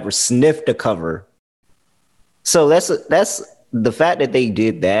should have never sniffed a cover. So that's the fact that they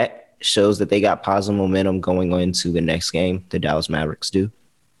did that shows that they got positive momentum going into the next game. The Dallas Mavericks do.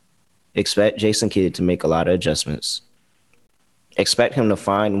 Expect Jason Kidd to make a lot of adjustments. Expect him to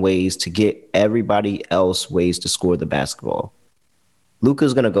find ways to get everybody else ways to score the basketball.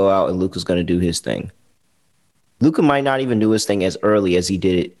 Luka's going to go out and Luka's going to do his thing. Luka might not even do his thing as early as he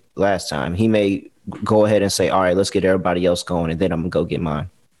did it last time. He may go ahead and say, all right, let's get everybody else going, and then I'm going to go get mine.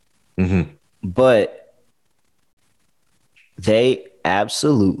 Mm-hmm. But they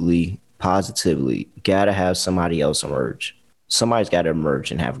absolutely, positively got to have somebody else emerge. Somebody's got to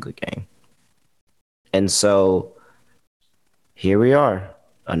emerge and have a good game. And so here we are,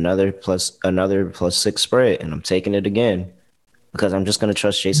 another plus 6 spread, and I'm taking it again because I'm just going to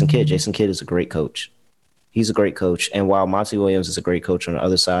trust Jason Kidd. Jason Kidd is a great coach. He's a great coach. And while Monty Williams is a great coach on the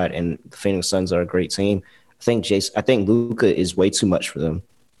other side and the Phoenix Suns are a great team, I think Luka is way too much for them.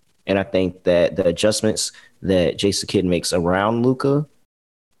 And I think that the adjustments that Jason Kidd makes around Luka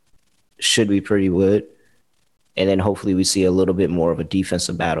should be pretty good. And then hopefully we see a little bit more of a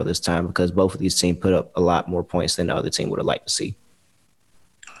defensive battle this time because both of these teams put up a lot more points than the other team would have liked to see.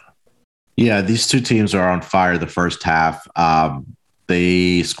 Yeah, these two teams are on fire the first half.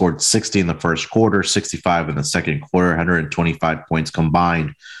 They scored 60 in the first quarter, 65 in the second quarter, 125 points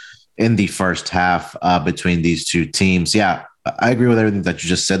combined in the first half between these two teams. Yeah, I agree with everything that you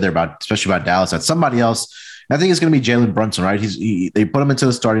just said there especially about Dallas. That's somebody else. I think it's going to be Jalen Brunson, right? They put him into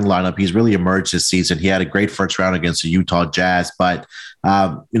the starting lineup. He's really emerged this season. He had a great first round against the Utah Jazz, but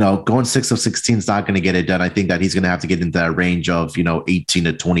going 6 of 16 is not going to get it done. I think that he's going to have to get into that range of 18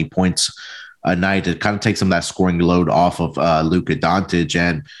 to 20 points a night. It kind of takes some of that scoring load off of Luka Doncic.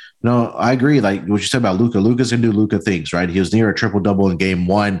 And I agree. Like what you said about Luka. Luka's going to do Luka things, right? He was near a triple-double in game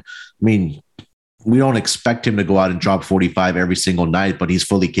one. I mean, we don't expect him to go out and drop 45 every single night, but he's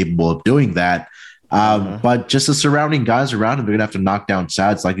fully capable of doing that. But just the surrounding guys around him, they're going to have to knock down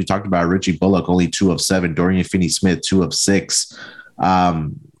shots. Like you talked about, Richie Bullock, only 2 of 7. Dorian Finney-Smith, 2 of 6.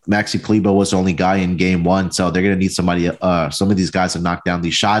 Maxi Kleber was the only guy in game one. So they're going to need some of these guys to knock down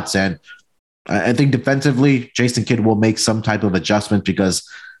these shots. And I think defensively, Jason Kidd will make some type of adjustment because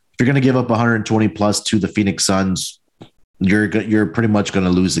if you're going to give up 120 plus to the Phoenix Suns, you're pretty much going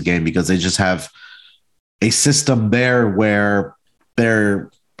to lose the game because they just have a system there where they're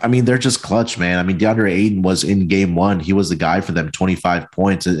just clutch, man. I mean, DeAndre Ayton was in game one. He was the guy for them, 25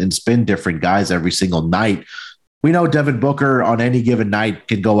 points, and it's been different guys every single night. We know Devin Booker on any given night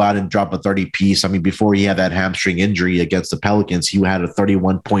can go out and drop a 30 piece. I mean, before he had that hamstring injury against the Pelicans, he had a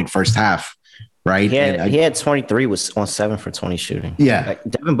 31-point first half. Right. He had 23 on 7 for 20 shooting. Yeah. Like,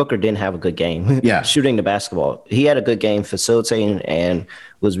 Devin Booker didn't have a good game. Yeah. Shooting the basketball. He had a good game facilitating and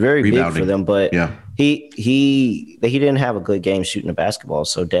was very big for them, but he didn't have a good game shooting the basketball.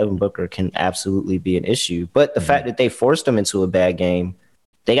 So Devin Booker can absolutely be an issue. But the fact that they forced him into a bad game,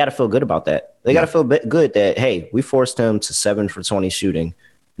 they got to feel good about that. They got to feel good that, hey, we forced him to 7 for 20 shooting.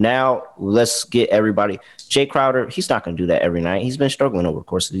 Now let's get everybody. Jay Crowder, he's not going to do that every night. He's been struggling over the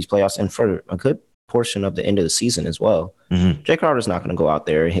course of these playoffs and for a good portion of the end of the season as well. Mm-hmm. Jay Crowder's not going to go out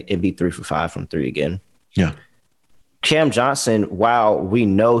there and be 3 for 5 from 3 again. Yeah. Cam Johnson, while we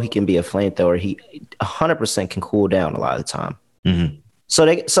know he can be a flamethrower, he 100% can cool down a lot of the time. Mm-hmm.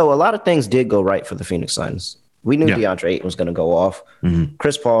 So a lot of things did go right for the Phoenix Suns. We knew DeAndre Ayton was going to go off. Mm-hmm.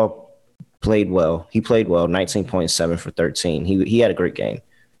 Chris Paul played well. He played well, 19.7 for 13. He had a great game.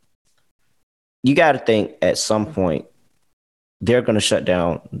 You got to think at some point they're going to shut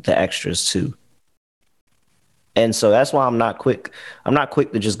down the extras too. And so that's why I'm not quick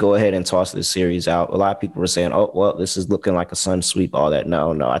to just go ahead and toss this series out. A lot of people were saying, oh, well, this is looking like a Sun sweep, all that.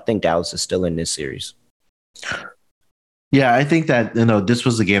 No, I think Dallas is still in this series. Yeah, I think that, this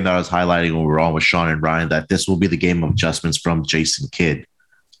was the game that I was highlighting when we were on with Sean and Ryan, that this will be the game of adjustments from Jason Kidd.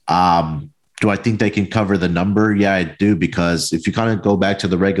 Do I think they can cover the number? Yeah, I do, because if you kind of go back to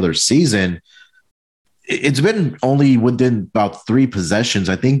the regular season, it's been only within about 3 possessions.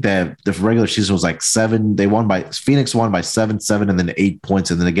 I think that the regular season was like 7. Phoenix won by 7, and then 8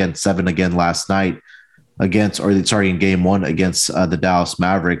 points. And then again, 7 again last night in game 1 against the Dallas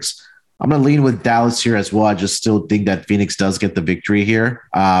Mavericks. I'm going to lean with Dallas here as well. I just still think that Phoenix does get the victory here.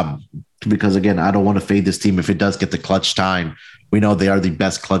 Because again, I don't want to fade this team if it does get the clutch time. We know they are the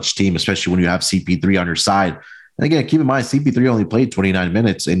best clutch team, especially when you have CP3 on your side. And again, keep in mind, CP3 only played 29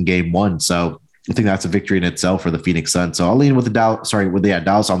 minutes in game 1. So I think that's a victory in itself for the Phoenix Suns. So I'll lean with the Dallas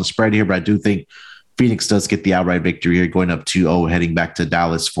on the spread here, but I do think Phoenix does get the outright victory here, going up 2-0, heading back to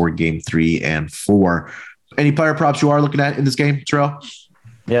Dallas for game 3 and 4. Any player props you are looking at in this game, Terrell?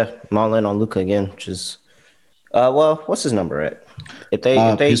 Yeah, I'm all in on Luka again, which is, what's his number at? If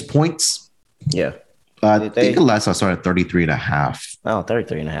they his points, yeah. I think the last I saw at 33.5. Oh,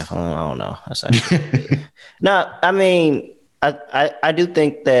 33.5. I don't know. That's actually no. I mean, I do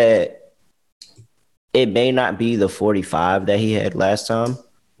think that it may not be the 45 that he had last time,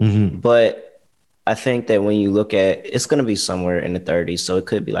 but I think that when you look at, it's going to be somewhere in the 30s. So it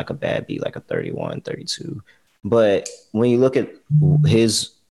could be like a bad beat, like a 31, 32. But when you look at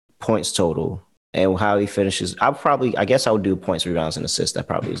his points total and how he finishes, I guess I would do points, rebounds, and assists. That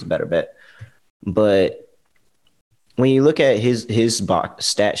probably is a better bet. But when you look at his box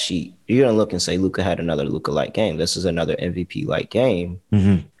stat sheet, you're gonna look and say Luka had another Luka-like game. This is another MVP-like game.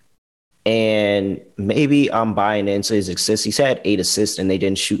 And maybe I'm buying into his assists. He's had 8 assists and they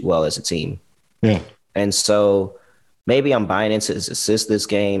didn't shoot well as a team. Yeah. And so maybe I'm buying into his assists this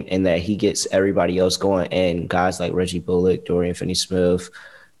game and that he gets everybody else going. And guys like Reggie Bullock, Dorian Finney-Smith,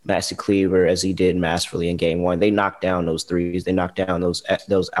 Maxi Kleber, as he did masterfully in game 1, they knocked down those threes. They knocked down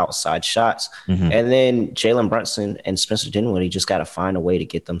those outside shots. And then Jalen Brunson and Spencer Dinwiddie just got to find a way to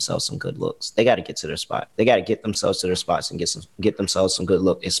get themselves some good looks. They got to get to their spot. They got to get themselves to their spots and get themselves some good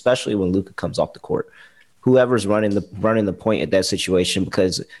look, especially when Luka comes off the court. Whoever's running the point at that situation,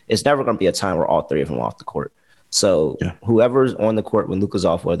 because it's never going to be a time where all 3 of them are off the court. So whoever's on the court when Luka's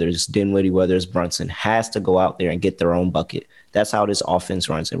off, whether it's Dinwiddie, whether it's Brunson, has to go out there and get their own bucket. That's how this offense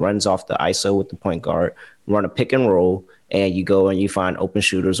runs. It runs off the ISO with the point guard, run a pick and roll, and you go and you find open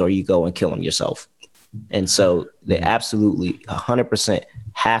shooters or you go and kill them yourself. And so they absolutely 100%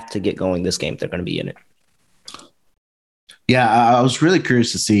 have to get going this game if they're going to be in it. Yeah, I was really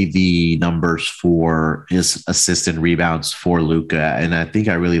curious to see the numbers for his assist and rebounds for Luka, and I think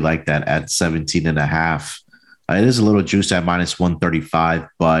I really like that at 17.5. It is a little juiced at minus 135,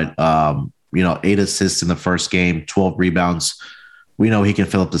 but 8 assists in the first game, 12 rebounds. We know he can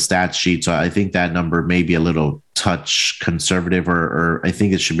fill up the stat sheet, so I think that number may be a little touch conservative, or I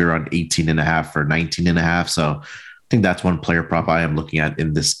think it should be around 18.5 or 19.5. So I think that's one player prop I am looking at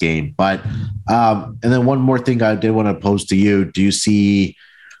in this game. But and then one more thing I did want to pose to you: do you see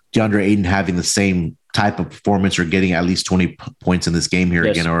DeAndre Ayton having the same type of performance or getting at least 20 points in this game here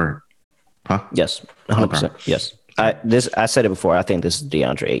again, or? Huh? Yes, 100%. Okay. Yes. I said it before. I think this is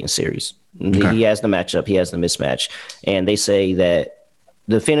DeAndre Ayton series. Okay. He has the matchup. He has the mismatch. And they say that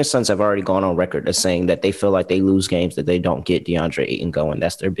the Phoenix Suns have already gone on record as saying that they feel like they lose games that they don't get DeAndre Ayton going.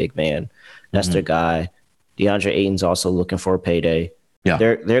 That's their big man. That's their guy. DeAndre Ayton's also looking for a payday. Yeah.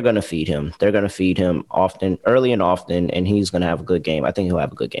 They're going to feed him. They're going to feed him often, early and often, and he's going to have a good game. I think he'll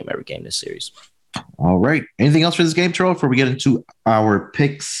have a good game every game this series. All right. Anything else for this game, Terrell, before we get into our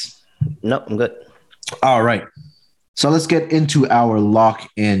picks? No, I'm good. All right. So let's get into our lock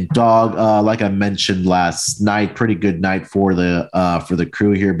and dog. Like I mentioned last night, pretty good night for the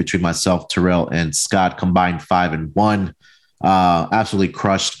crew here between myself, Terrell, and Scott. Combined 5-1. Absolutely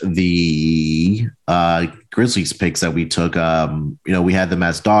crushed the Grizzlies picks that we took. We had them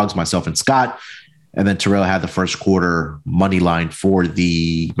as dogs, myself and Scott, and then Terrell had the first quarter money line for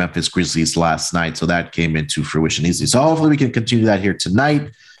the Memphis Grizzlies last night. So that came into fruition easily. So hopefully we can continue that here tonight.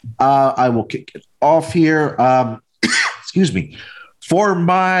 I will kick it off here. Excuse me. For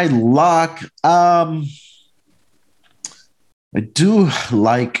my lock, I do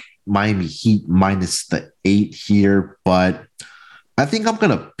like Miami Heat minus the 8 here, but I think I'm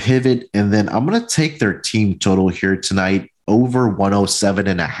going to pivot and then I'm going to take their team total here tonight over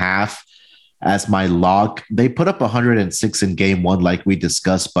 107.5 as my lock. They put up 106 in game 1, like we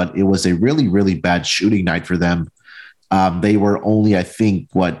discussed, but it was a really, really bad shooting night for them. They were only, I think,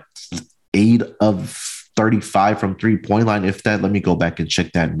 8 of 35 from 3-point line. If that, let me go back and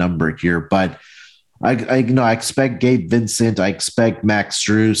check that number here. But I expect Gabe Vincent, I expect Max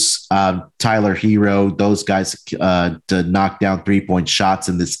Strus, Tyler Hero, those guys to knock down 3-point shots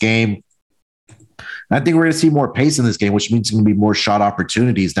in this game. I think we're going to see more pace in this game, which means it's going to be more shot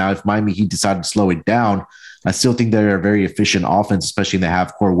opportunities. Now, if Miami Heat decided to slow it down, I still think they're a very efficient offense, especially in the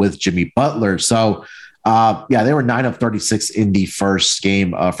half court with Jimmy Butler. So, they were 9 of 36 in the first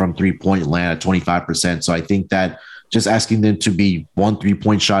game from 3-point land at 25%. So I think that just asking them to be 1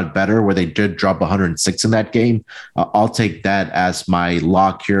 3-point shot better, where they did drop 106 in that game, I'll take that as my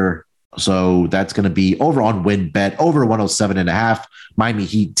lock here. So that's going to be over on WinBet, over 107.5, Miami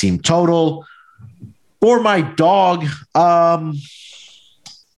Heat team total. For my dog,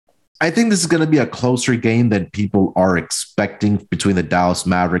 I think this is going to be a closer game than people are expecting between the Dallas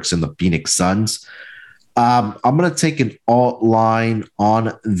Mavericks and the Phoenix Suns. I'm going to take an alt line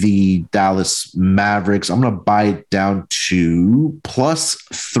on the Dallas Mavericks. I'm going to buy it down to plus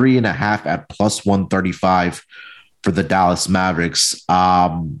 3.5 at plus 135 for the Dallas Mavericks.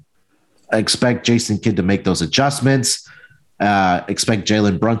 I expect Jason Kidd to make those adjustments. Expect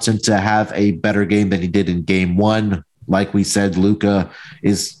Jalen Brunson to have a better game than he did in game one. Like we said, Luka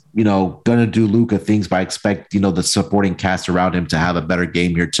is going to do Luka things, but I expect, the supporting cast around him to have a better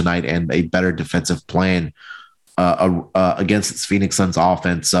game here tonight and a better defensive plan against this Phoenix Suns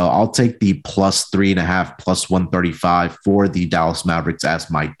offense. So I'll take the plus 3.5, plus 135 for the Dallas Mavericks as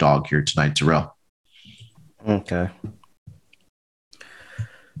my dog here tonight, Terrell. Okay.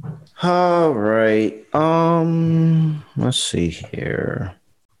 All right. Let's see here.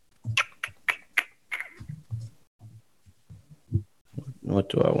 What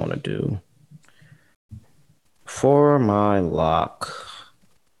do I want to do? For my lock,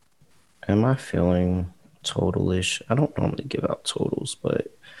 am I feeling total-ish? I don't normally give out totals,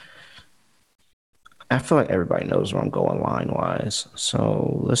 but I feel like everybody knows where I'm going line-wise.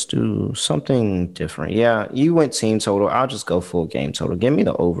 So let's do something different. Yeah, you went team total. I'll just go full game total. Give me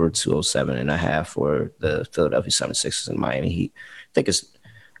the over 207.5 for the Philadelphia 76ers and Miami Heat.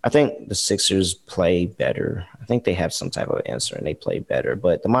 I think the Sixers play better. I think they have some type of answer and they play better.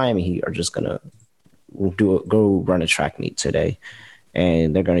 But the Miami Heat are just gonna go run a track meet today,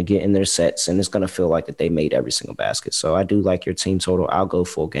 and they're gonna get in their sets, and it's gonna feel like that they made every single basket. So I do like your team total. I'll go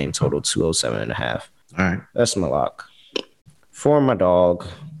full game total 207.5. All right, that's my lock. For my dog,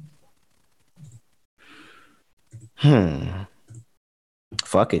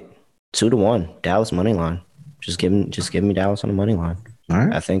 fuck it, 2-1 Dallas money line. Just give me Dallas on the money line. All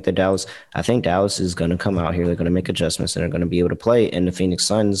right. I think Dallas is going to come out here. They're going to make adjustments and they're going to be able to play. And the Phoenix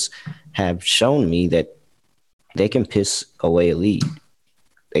Suns have shown me that they can piss away a lead.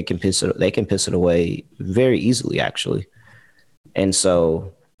 They can piss it away very easily, actually. And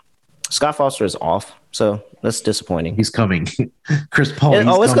so Scott Foster is off. So that's disappointing. He's coming. Chris Paul.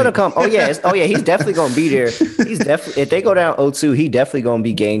 It's going to come. Oh, yeah. He's definitely going to be there. If they go down 0-2, he definitely going to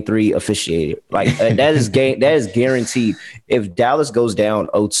be game 3 officiated. Like that is guaranteed. If Dallas goes down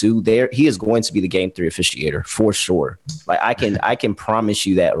 0-2, he is going to be the game 3 officiator for sure. Like I can promise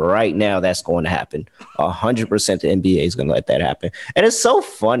you that right now that's going to happen. 100% the NBA is going to let that happen. And it's so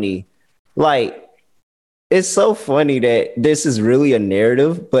funny. Like, it's so funny that this is really a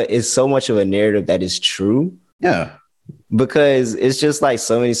narrative, but it's so much of a narrative that is true. Yeah. Because it's just like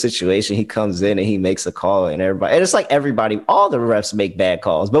so many situations. He comes in and he makes a call and it's like all the refs make bad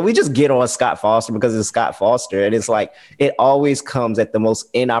calls, but we just get on Scott Foster because it's Scott Foster. And it's like, it always comes at the most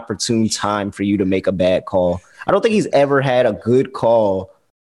inopportune time for you to make a bad call. I don't think he's ever had a good call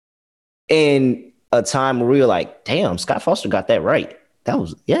in a time where we were like, damn, Scott Foster got that right. That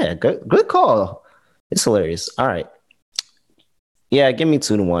was, good call. It's hilarious. All right. Yeah, give me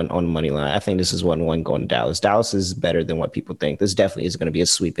 2-1 on the money line. I think this is 1-1 going to Dallas. Dallas is better than what people think. This definitely is going to be a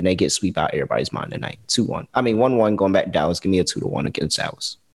sweep, and they get sweep out everybody's mind tonight. 1-1 going back to Dallas. Give me a 2-1 against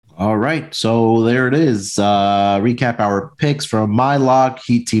Dallas. All right. So there it is. Recap our picks from my lock.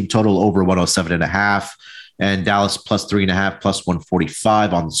 Heat team total over 107.5, and Dallas plus 3.5, plus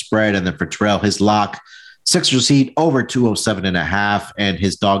 145 on the spread. And then for Terrell, his lock, Sixers Heat over 207.5, and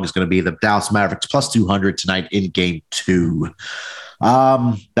his dog is going to be the Dallas Mavericks plus 200 tonight in game 2.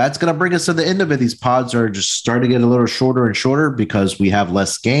 That's going to bring us to the end of it. These pods are just starting to get a little shorter and shorter because we have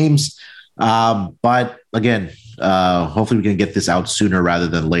less games. But again, hopefully we can get this out sooner rather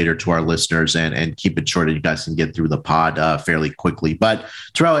than later to our listeners and keep it short and you guys can get through the pod fairly quickly. But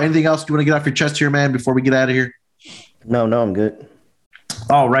Terrell, anything else you want to get off your chest here, man, before we get out of here? No, I'm good.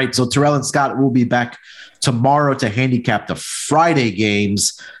 All right. So Terrell and Scott will be back tomorrow to handicap the Friday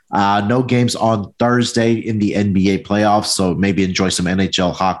games. No games on Thursday in the NBA playoffs. So maybe enjoy some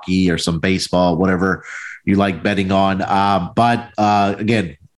NHL hockey or some baseball, whatever you like betting on. But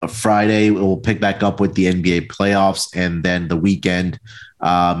again, Friday we'll pick back up with the NBA playoffs, and then the weekend,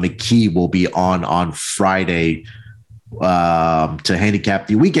 McKee will be on Friday to handicap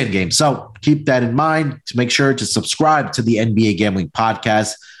the weekend game. So keep that in mind. To make sure to subscribe to the NBA Gambling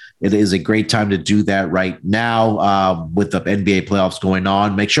Podcast. It is a great time to do that right now with the NBA playoffs going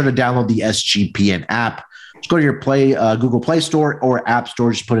on. Make sure to download the SGPN app. Just go to your Google Play Store or App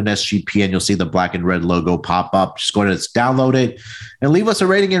Store. Just put in SGPN. You'll see the black and red logo pop up. Just go ahead and download it and leave us a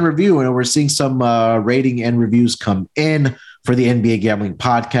rating and review. And we're seeing some rating and reviews come in. for the NBA Gambling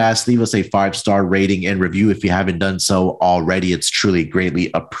Podcast. Leave us a 5-star rating and review if you haven't done so already. It's truly greatly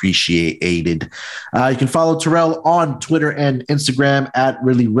appreciated. You can follow Terrell on Twitter and Instagram at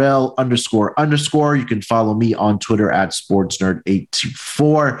ReallyRel__. You can follow me on Twitter at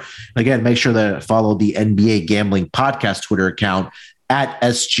SportsNerd824. Again, make sure to follow the NBA Gambling Podcast Twitter account at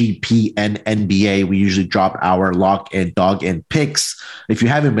SGPNNBA. We usually drop our lock and dog and picks. If you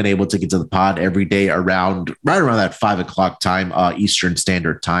haven't been able to get to the pod every day right around that 5 o'clock time, Eastern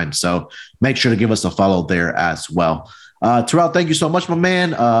Standard Time. So make sure to give us a follow there as well. Terrell, thank you so much, my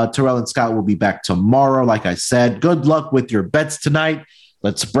man. Terrell and Scott will be back tomorrow. Like I said, good luck with your bets tonight.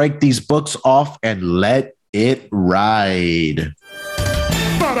 Let's break these books off and let it ride.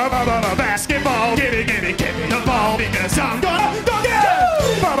 Basketball, give me the ball because I'm gonna